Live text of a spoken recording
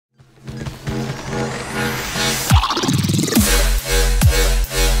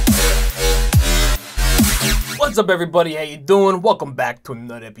up, everybody? How you doing? Welcome back to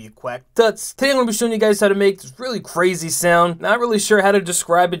another episode of QUACK TUTS. Today I'm going to be showing you guys how to make this really crazy sound. Not really sure how to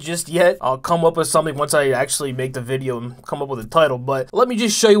describe it just yet. I'll come up with something once I actually make the video and come up with a title, but let me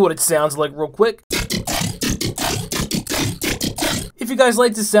just show you what it sounds like real quick. If you guys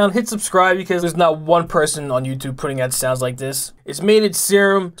like this sound, hit subscribe because there's not one person on YouTube putting out sounds like this. It's made in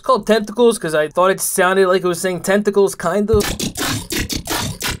Serum. It's called Tentacles because I thought it sounded like it was saying tentacles, kind of.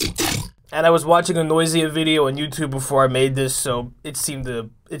 And I was watching a Noisia video on YouTube before I made this, so it seemed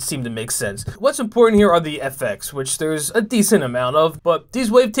to make sense. What's important here are the FX, which there's a decent amount of, but these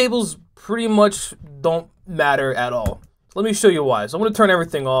wavetables pretty much don't matter at all. Let me show you why. So I'm going to turn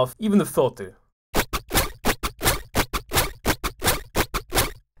everything off, even the filter.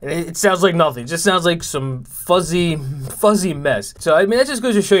 And it sounds like nothing. It just sounds like some fuzzy mess. So, I mean, that just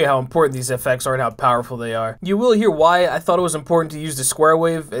goes to show you how important these effects are and how powerful they are. You will hear why I thought it was important to use the square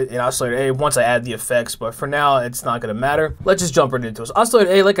wave in Oscillator A once I add the effects, but for now, it's not going to matter. Let's just jump right into it. So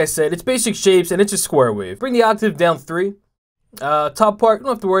Oscillator A, like I said, it's basic shapes and it's a square wave. Bring the octave down 3. Top part, you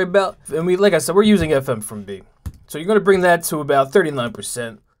don't have to worry about. And like I said, we're using FM from B. So you're going to bring that to about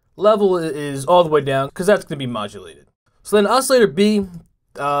 39%. Level is all the way down because that's going to be modulated. So then Oscillator B,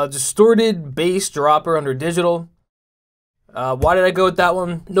 distorted bass dropper under digital. Why did I go with that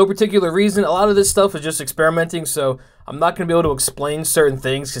one? No particular reason. A lot of this stuff is just experimenting, so I'm not going to be able to explain certain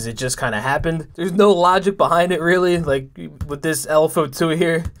things because it just kind of happened. There's no logic behind it, really. Like with this LFO2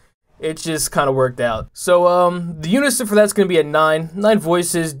 here, it just kind of worked out. So the unison for that's going to be at 9. 9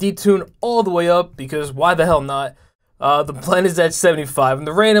 voices, detune all the way up because why the hell not? The blend is at 75, and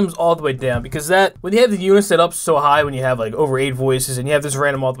the random's all the way down, because that, when you have the unison up so high, when you have like over 8 voices, and you have this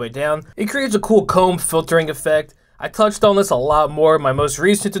random all the way down, it creates a cool comb filtering effect. I touched on this a lot more in my most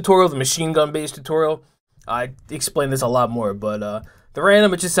recent tutorial, the machine gun based tutorial. I explained this a lot more, but the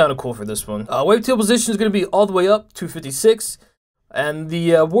random, it just sounded cool for this one. Wavetail position is going to be all the way up, 256, and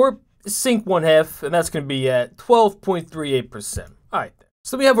the warp is sync 1/2, and that's going to be at 12.38%. Alright.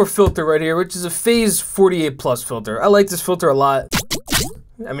 So we have our filter right here, which is a phase 48 plus filter. I like this filter a lot.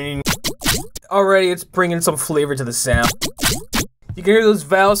 I mean, already it's bringing some flavor to the sound. You can hear those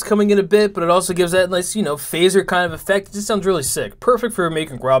vowels coming in a bit, but it also gives that nice, you know, phaser kind of effect. It just sounds really sick. Perfect for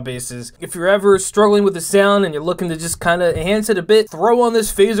making growl basses. If you're ever struggling with the sound and you're looking to just kind of enhance it a bit, throw on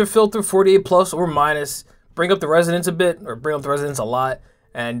this phaser filter, 48 plus or minus. Bring up the resonance a bit, or bring up the resonance a lot.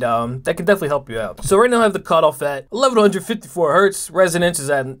 And that can definitely help you out. So right now I have the cutoff at 1154 hertz. Resonance is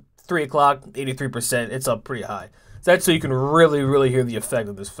at 3 o'clock, 83%. It's up pretty high. So that's so you can really hear the effect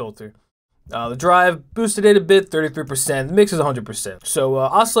of this filter. The drive boosted it a bit, 33%. The mix is 100%. So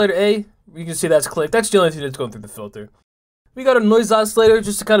oscillator A, you can see that's clicked. That's the only thing that's going through the filter. We got a noise oscillator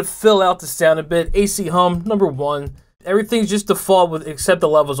just to kind of fill out the sound a bit. AC hum, number 1. Everything's just default with except the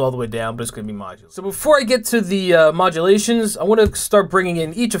levels all the way down, but it's going to be modulated. So before I get to the modulations, I want to start bringing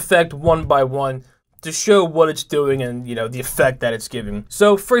in each effect one by one to show what it's doing and, you know, the effect that it's giving.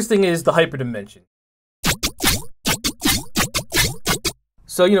 So first thing is the hyperdimension.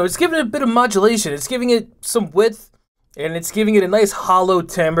 So, you know, it's giving it a bit of modulation. It's giving it some width, and it's giving it a nice hollow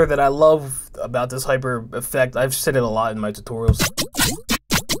timbre that I love about this hyper effect. I've said it a lot in my tutorials.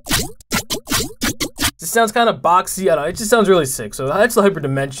 It sounds kind of boxy, I don't know, it just sounds really sick. So that's the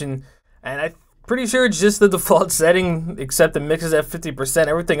hyperdimension, and I'm pretty sure it's just the default setting, except the mix is at 50%.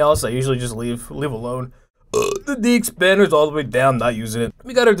 Everything else I usually just leave alone. The de-expander's all the way down, not using it.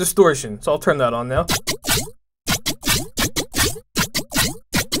 We got our distortion, so I'll turn that on now.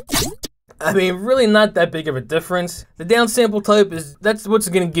 I mean, really not that big of a difference. The downsample type that's what's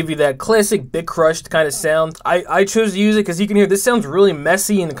gonna give you that classic bit crushed kind of sound. I chose to use it because you can hear this sounds really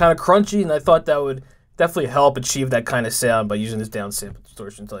messy and kind of crunchy, and I thought that would definitely help achieve that kind of sound by using this downsample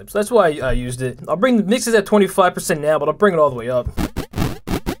distortion type. So that's why I used it. I'll bring the mixes at 25% now, but I'll bring it all the way up.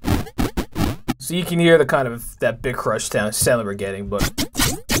 So you can hear the kind of that big crush sound that we're getting, but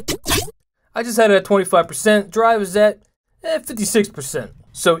I just had it at 25%. Drive is at 56%.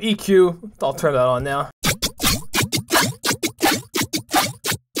 So EQ, I'll turn that on now.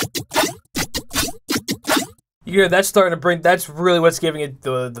 You hear that's starting to bring, that's really what's giving it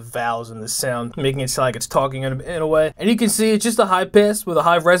the vowels and the sound, making it sound like it's talking in a way. And you can see it's just a high pass with a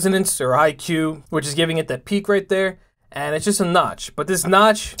high resonance or a high Q, which is giving it that peak right there. And it's just a notch. But this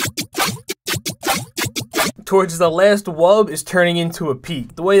notch towards the last wub is turning into a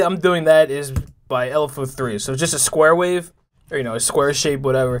peak. The way I'm doing that is by LFO3. So just a square wave. or you know, a square shape,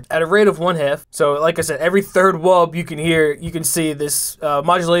 whatever, at a rate of 1/2. So like I said, every third wub you can see this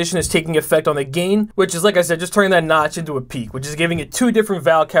modulation is taking effect on the gain, which is, like I said, just turning that notch into a peak, which is giving it 2 different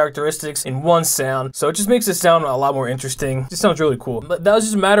vowel characteristics in one sound. So it just makes it sound a lot more interesting. It just sounds really cool. But that was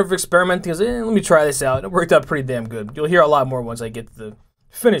just a matter of experimenting. Let me try this out. It worked out pretty damn good. You'll hear a lot more once I get to the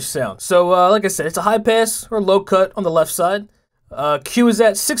finished sound. So like I said, it's a high pass or low cut on the left side. Q is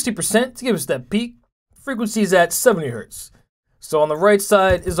at 60% to give us that peak. Frequency is at 70 hertz. So on the right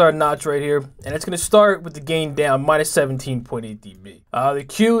side is our notch right here, and it's going to start with the gain down minus 17.8 dB. The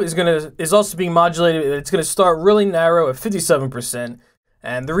Q is also being modulated. It's going to start really narrow at 57%.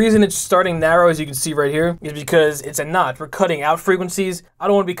 And the reason it's starting narrow, as you can see right here, is because it's a notch. We're cutting out frequencies. I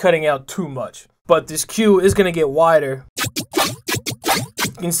don't want to be cutting out too much. But this Q is going to get wider.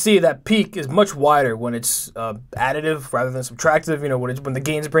 You can see that peak is much wider when it's additive rather than subtractive, you know, when the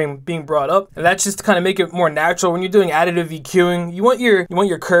gain's being brought up. And that's just to kind of make it more natural. When you're doing additive EQing, you want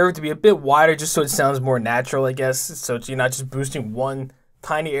your curve to be a bit wider just so it sounds more natural, I guess. So you're not just boosting one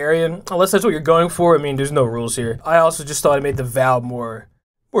tiny area, unless that's what you're going for. I mean, there's no rules here. I also just thought it made the vowel more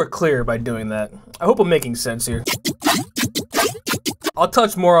clear by doing that. I hope I'm making sense here. I'll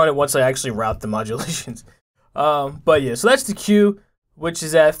touch more on it once I actually route the modulations. But yeah, so that's the Q, which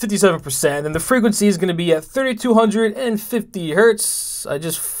is at 57%, and the frequency is going to be at 3250 hertz. I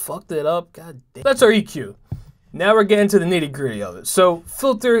just fucked it up, god damn. That's our EQ. Now we're getting to the nitty gritty of it. So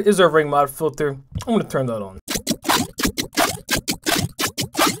filter is our ring mod filter. I'm going to turn that on.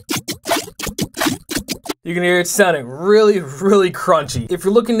 You can hear it sounding really, really crunchy. If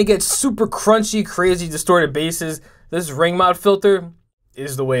you're looking to get super crunchy, crazy, distorted basses, this ring mod filter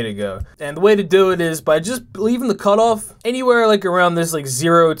is the way to go. And the way to do it is by just leaving the cutoff anywhere like around this like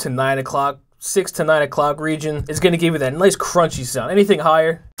 0 to 9 o'clock, 6 to 9 o'clock region. It's gonna give you that nice crunchy sound. Anything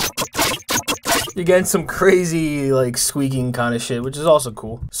higher, you're getting some crazy like squeaking kind of shit, which is also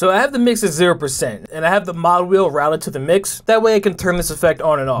cool. So I have the mix at 0%, and I have the mod wheel routed to the mix. That way I can turn this effect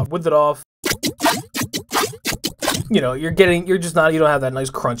on and off. With it off, you know, you don't have that nice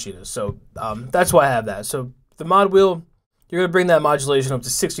crunchiness. So that's why I have that. So the mod wheel, you're going to bring that modulation up to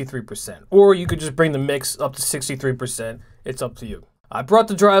 63%. Or you could just bring the mix up to 63%. It's up to you. I brought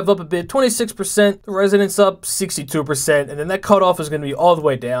the drive up a bit, 26%, the resonance up 62%, and then that cutoff is going to be all the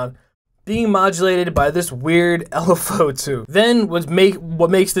way down, being modulated by this weird LFO too. Then what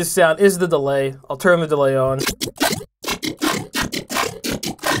makes this sound is the delay. I'll turn the delay on.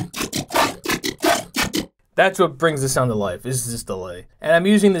 That's what brings the sound to life, is this delay. And I'm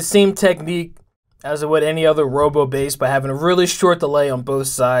using the same technique as I would any other robo bass by having a really short delay on both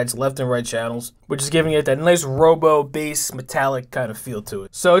sides, left and right channels, which is giving it that nice robo bass metallic kind of feel to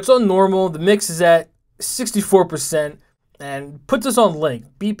it. So it's on normal, the mix is at 64%, and put this on link.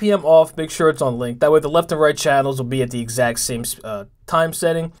 BPM off, make sure it's on link. That way the left and right channels will be at the exact same time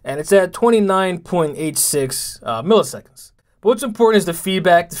setting, and it's at 29.86 milliseconds. But what's important is the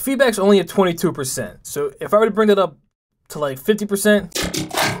feedback. The feedback's only at 22%. So if I were to bring it up to like 50%,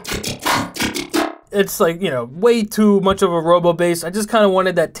 it's like, you know, way too much of a robo bass. I just kind of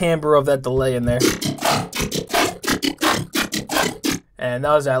wanted that timbre of that delay in there. And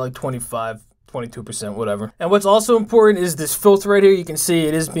that was at like 25, 22%, whatever. And what's also important is this filter right here. You can see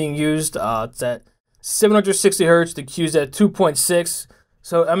it is being used. It's at 760 hertz. The Q's at 2.6.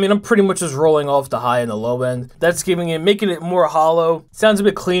 So, I mean, I'm pretty much just rolling off the high and the low end. That's making it more hollow. Sounds a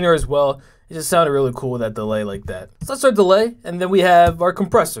bit cleaner as well. It just sounded really cool with that delay like that. So that's our delay. And then we have our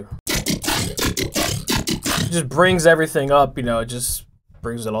compressor. Just brings everything up, you know, it just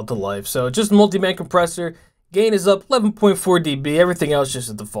brings it all to life. So just multi-band compressor, gain is up 11.4 dB, everything else just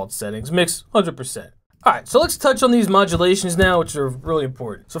at default settings, mix 100%. All right, so let's touch on these modulations now, which are really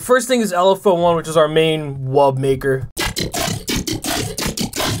important. So first thing is LFO1, which is our main wub maker.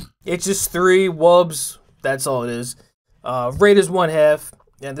 It's just 3 wubs, that's all it is. Rate is 1/2,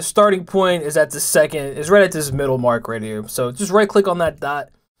 and the starting point is at the second, is right at this middle mark right here. So just right click on that dot,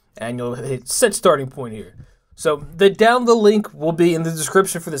 and you'll hit set starting point here. So the link will be in the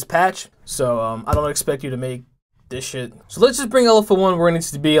description for this patch. So I don't expect you to make this shit. So let's just bring LFO1 where it needs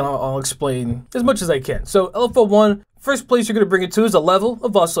to be, and I'll explain as much as I can. So LFO1, first place you're going to bring it to is a level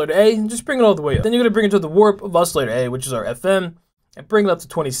of oscillator A, and just bring it all the way up. Then you're going to bring it to the warp of oscillator A, which is our FM, and bring it up to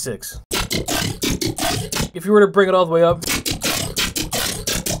 26. If you were to bring it all the way up, it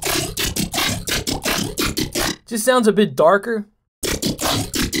just sounds a bit darker.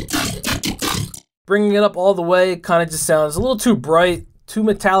 Bringing it up all the way, it kind of just sounds a little too bright, too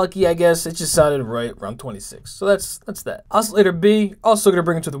metallic-y, I guess. It just sounded right around 26. So that's that. Oscillator B, also going to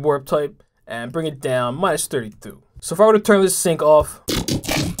bring it to the warp type and bring it down minus 32. So if I were to turn this sync off,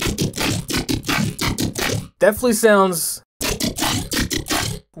 definitely sounds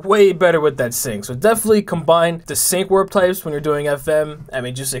way better with that sync. So definitely combine the sync warp types when you're doing FM. I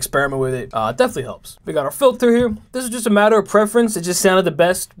mean, just experiment with it. Definitely helps. We got our filter here. This is just a matter of preference. It just sounded the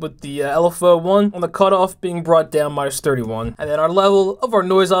best with the LFO 1 on the cutoff being brought down -31. And then our level of our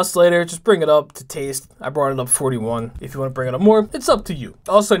noise oscillator, just bring it up to taste. I brought it up 41. If you want to bring it up more, it's up to you.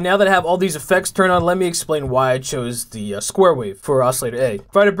 Also, now that I have all these effects turned on, let me explain why I chose the square wave for oscillator A.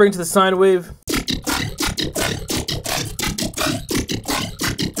 If I were to bring to the sine wave,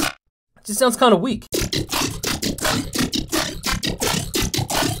 it just sounds kind of weak.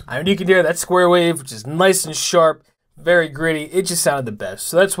 I mean, you can hear that square wave, which is nice and sharp, very gritty. It just sounded the best.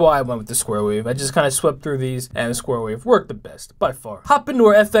 So that's why I went with the square wave. I just kind of swept through these, and the square wave worked the best, by far. Hop into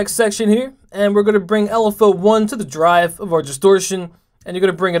our FX section here, and we're going to bring LFO 1 to the drive of our distortion, and you're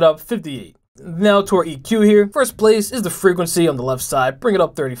going to bring it up 58. Now to our EQ here. First place is the frequency on the left side. Bring it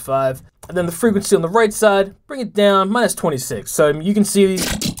up 35. And then the frequency on the right side, bring it down -26. So you can see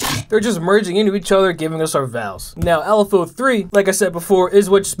they're just merging into each other, giving us our vowels. Now LFO 3, like I said before, is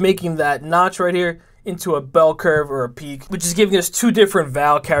what's making that notch right here into a bell curve or a peak, which is giving us two different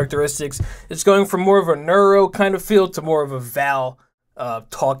vowel characteristics. It's going from more of a neuro kind of feel to more of a vowel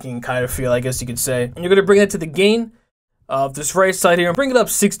talking kind of feel, I guess you could say. And you're going to bring that to the gain of this right side here and bring it up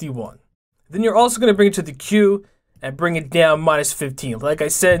 61. Then you're also going to bring it to the Q and bring it down -15. Like I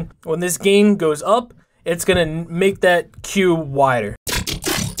said, when this gain goes up, it's going to make that Q wider,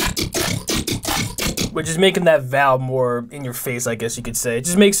 which is making that vowel more in your face, I guess you could say. It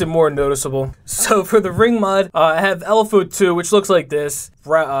just makes it more noticeable. So for the ring mod, I have LFO 2, which looks like this,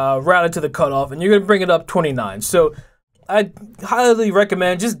 routed to the cutoff, and you're going to bring it up 29. So I highly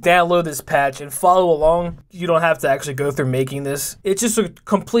recommend just download this patch and follow along. You don't have to actually go through making this. It's just a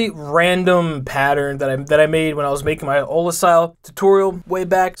complete random pattern that I made when I was making my Olasile tutorial way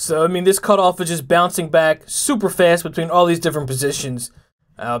back. So I mean, this cutoff is just bouncing back super fast between all these different positions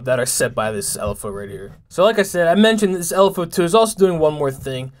that are set by this LFO right here. So like I said, I mentioned this LFO 2 is also doing one more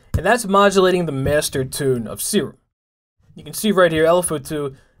thing, and that's modulating the master tune of Serum. You can see right here, LFO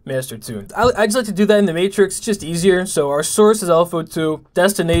 2, master tune. I just like to do that in the matrix, it's just easier. So our source is LFO 2,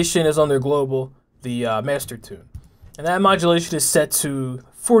 destination is on their global, the master tune. And that modulation is set to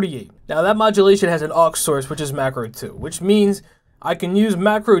 48. Now that modulation has an aux source, which is macro 2, which means I can use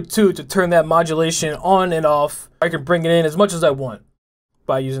macro 2 to turn that modulation on and off. I can bring it in as much as I want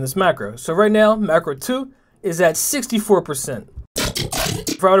by using this macro. So right now, macro 2 is at 64%.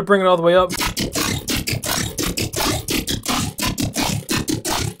 If I were to bring it all the way up,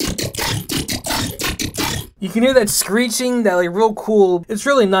 you can hear that screeching, that like real cool, it's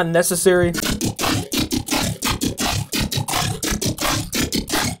really not necessary,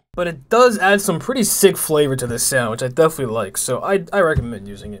 but it does add some pretty sick flavor to this sound, which I definitely like, so I recommend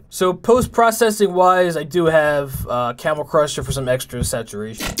using it. So post-processing wise, I do have Camel Crusher for some extra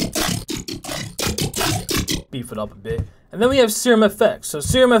saturation. Beef it up a bit. And then we have Serum FX. So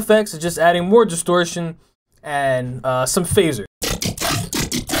Serum FX is just adding more distortion and some phaser.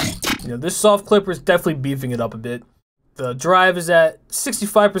 You know, this soft clipper is definitely beefing it up a bit. The drive is at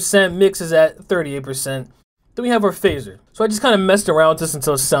 65%, mix is at 38%. Then we have our phaser. So I just kind of messed around with this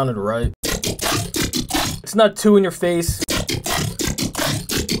until it sounded right. It's not too in your face,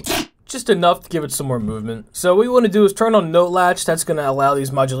 just enough to give it some more movement. So what you want to do is turn on note latch. That's going to allow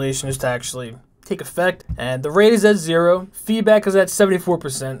these modulations to actually take effect. And the rate is at 0, feedback is at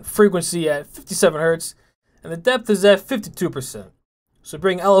 74%, frequency at 57 Hertz, and the depth is at 52%. So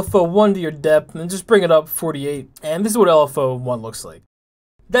bring LFO 1 to your depth and just bring it up 48. And this is what LFO 1 looks like.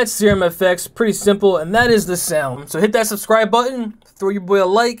 That's Serum FX, pretty simple, and that is the sound. So hit that subscribe button, throw your boy a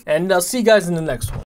like, and I'll see you guys in the next one.